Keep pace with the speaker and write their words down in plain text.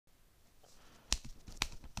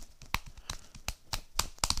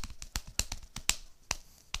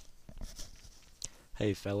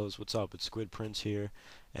Hey fellas, what's up? It's Squid Prince here,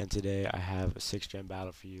 and today I have a 6th gen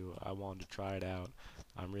battle for you. I wanted to try it out.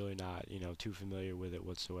 I'm really not, too familiar with it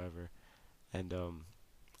whatsoever, and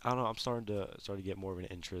I don't know. I'm starting to get more of an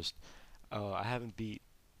interest. I haven't beat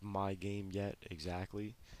my game yet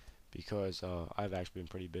exactly because I've actually been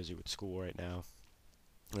pretty busy with school right now,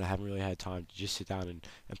 and I haven't really had time to just sit down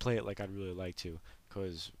and play it like I'd really like to.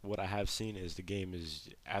 Because what I have seen is the game is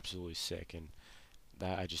absolutely sick, and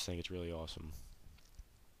that I just think it's really awesome.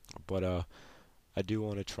 But I do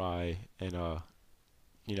want to try and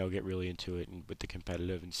get really into it and with the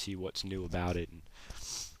competitive and see what's new about it. And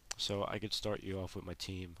so I could start you off with my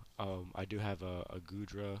team. I do have a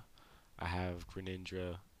Gudra, I have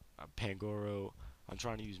Greninja, Pangoro. I'm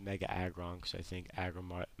trying to use Mega Aggron because I think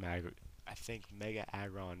Mega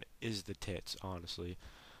Aggron is the tits, honestly.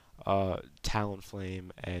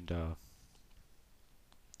 Talonflame and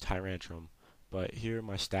Tyrantrum. But here are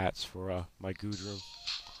my stats for my Gudra.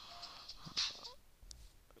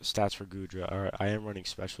 Stats for Gudra are I am running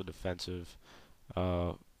special defensive.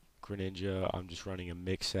 Uh, Greninja, I'm just running a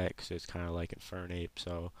mix set because it's kind of like Infernape.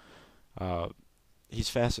 So uh, he's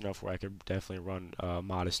fast enough where I could definitely run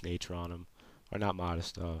Modest Nature on him, or not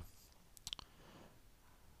Modest. Well,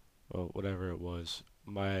 whatever it was.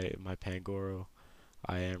 My Pangoro,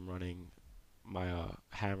 I am running my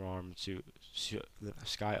Hammer Arm to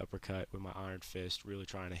Sky Uppercut with my Iron Fist, really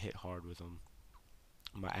trying to hit hard with him.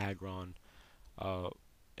 My Aggron, uh,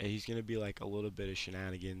 and he's gonna be like a little bit of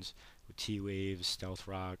shenanigans with T waves, stealth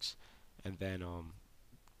rocks, and then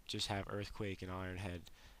just have Earthquake and Iron Head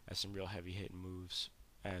as some real heavy hitting moves.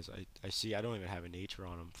 As I see, I don't even have a nature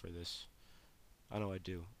on him for this. I know I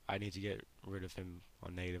do. I need to get rid of him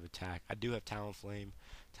on negative attack. I do have Talonflame.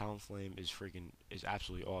 Talonflame is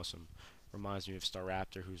absolutely awesome. Reminds me of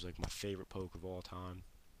Staraptor, who's like my favorite poke of all time,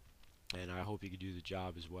 and I hope he could do the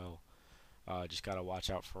job as well. Just gotta watch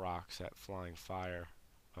out for rocks. That flying fire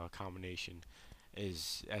combination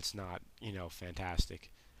is that's not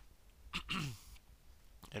fantastic.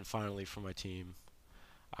 And finally, for my team,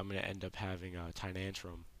 I'm gonna end up having a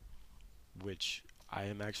Tynantrum, which I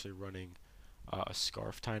am actually running a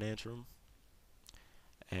Scarf Tynantrum,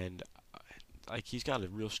 and like he's got a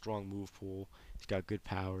real strong move pool. He's got good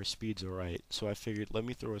power, speed's alright. So I figured let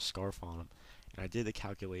me throw a Scarf on him, and I did the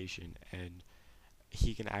calculation, and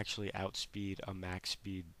he can actually outspeed a max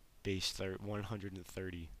speed base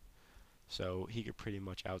 130. So he could pretty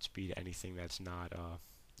much outspeed anything that's not.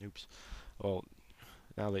 Oops. Well,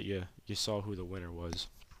 now that you saw who the winner was,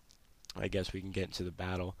 I guess we can get into the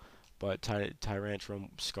battle. But Tyrantrum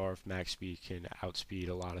Scarf Max Speed can outspeed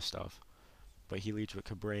a lot of stuff. But he leads with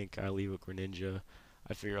Cabrink, I lead with Greninja.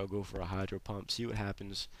 I figure I'll go for a Hydro Pump, see what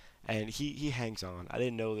happens. And he hangs on. I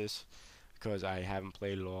didn't know this because I haven't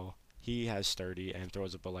played at all. He has Sturdy and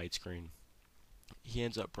throws up a light screen. He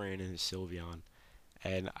ends up bringing in his Sylveon.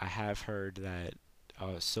 And I have heard that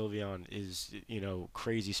Sylveon is,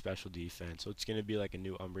 crazy special defense. So it's going to be like a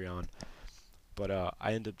new Umbreon. But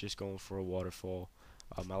I end up just going for a waterfall.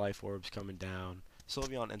 My life orb's coming down.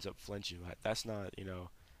 Sylveon ends up flinching. That's not,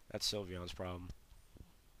 that's Sylveon's problem.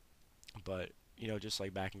 But, just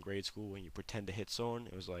like back in grade school when you pretend to hit someone,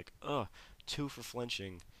 it was like, ugh, two for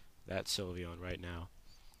flinching. That's Sylveon right now.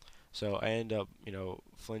 So I end up,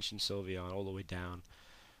 flinching Sylveon all the way down.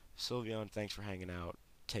 Sylveon, thanks for hanging out.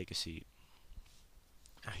 Take a seat.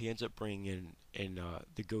 He ends up bringing in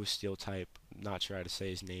the Ghost Steel type. Not sure how to say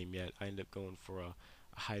his name yet. I end up going for a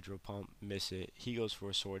Hydro Pump, miss it. He goes for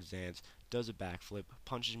a Swords Dance, does a backflip,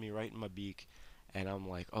 punches me right in my beak, and I'm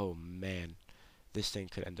like, oh man, this thing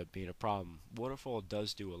could end up being a problem. Waterfall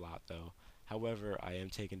does do a lot though. However, I am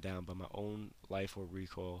taken down by my own life or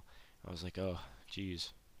recoil. I was like, oh,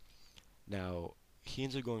 jeez. Now, he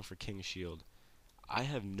ends up going for King Shield. I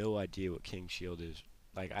have no idea what King Shield is.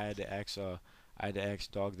 Like, I had to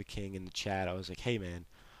ask Dog the King in the chat. I was like, hey man,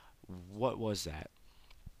 what was that?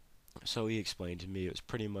 So he explained to me it was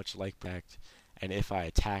pretty much like Protect, and if I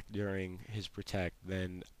attack during his Protect,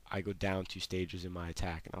 then I go down 2 stages in my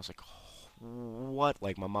attack. And I was like, what?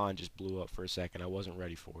 Like my mind just blew up for a second. I wasn't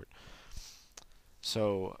ready for it.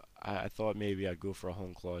 So I thought maybe I'd go for a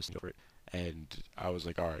Home Claw and I was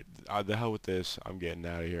like, alright, the hell with this. I'm getting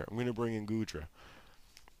out of here. I'm going to bring in Gudra.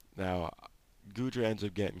 Now, Gudra ends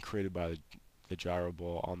up getting critted by the Gyro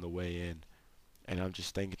Ball on the way in. And I'm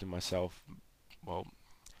just thinking to myself, well,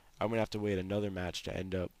 I'm gonna have to wait another match to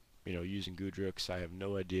end up, using Gudra because I have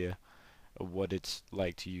no idea of what it's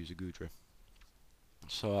like to use a Gudra.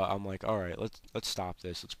 So I'm like, all right, let's stop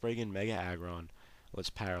this. Let's bring in Mega Aggron.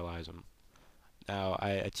 Let's paralyze him. Now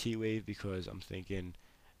I T-Wave because I'm thinking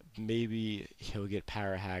maybe he'll get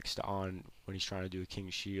para haxed on when he's trying to do a King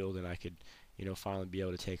Shield, and I could finally be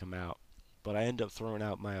able to take him out. But I end up throwing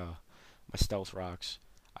out my stealth rocks.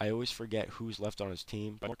 I always forget who's left on his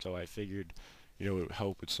team, so I figured, it would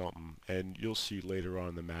help with something. And you'll see later on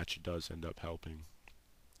in the match it does end up helping.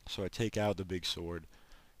 So I take out the big sword.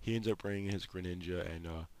 He ends up bringing his Greninja and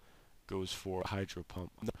goes for a Hydro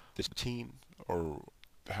Pump. This team, or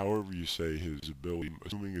however you say his ability,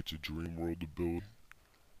 assuming it's a Dream World ability,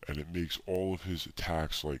 and it makes all of his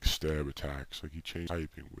attacks like stab attacks, like he changed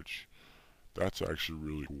typing, which that's actually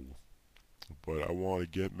really cool. But I want to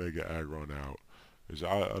get Mega Aggron out, because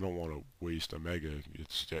I don't want to waste a Mega.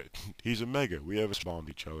 He's a Mega. We have spawned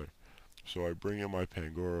each other. So I bring in my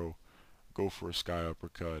Pangoro, go for a Sky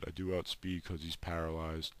Uppercut. I do outspeed because he's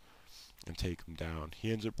paralyzed, and take him down.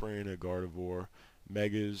 He ends up bringing a Gardevoir.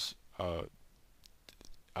 Megas uh,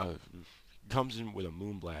 comes in with a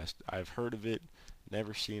Moonblast. I've heard of it,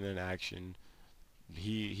 never seen it in action.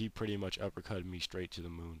 He pretty much uppercutted me straight to the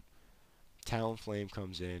moon. Talonflame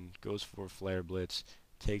comes in, goes for Flare Blitz,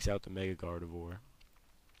 takes out the Mega Gardevoir.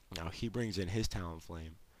 Now he brings in his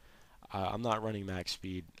Talonflame. I'm not running max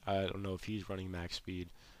speed. I don't know if he's running max speed,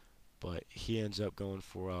 but he ends up going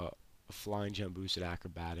for a Flying Gem boosted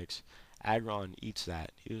Acrobatics. Aggron eats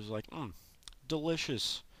that. He was like,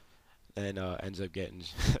 delicious, and ends up getting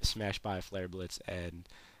smashed by a Flare Blitz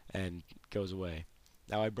and goes away.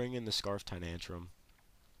 Now I bring in the Scarf Tynantrum.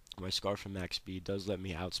 My Scarf from max speed does let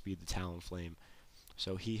me outspeed the Talonflame,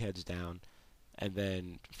 so he heads down, and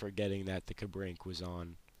then forgetting that the Cabrink was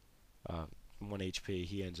on 1 HP,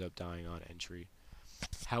 he ends up dying on entry.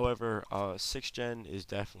 However, 6th gen is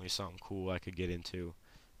definitely something cool I could get into.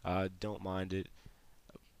 Don't mind it.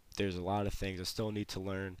 There's a lot of things I still need to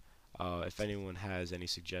learn. If anyone has any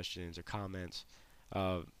suggestions or comments,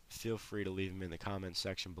 feel free to leave them in the comments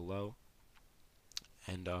section below.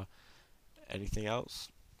 And anything else,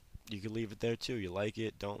 you can leave it there too. You like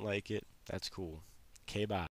it, don't like it, that's cool. Okay, bye.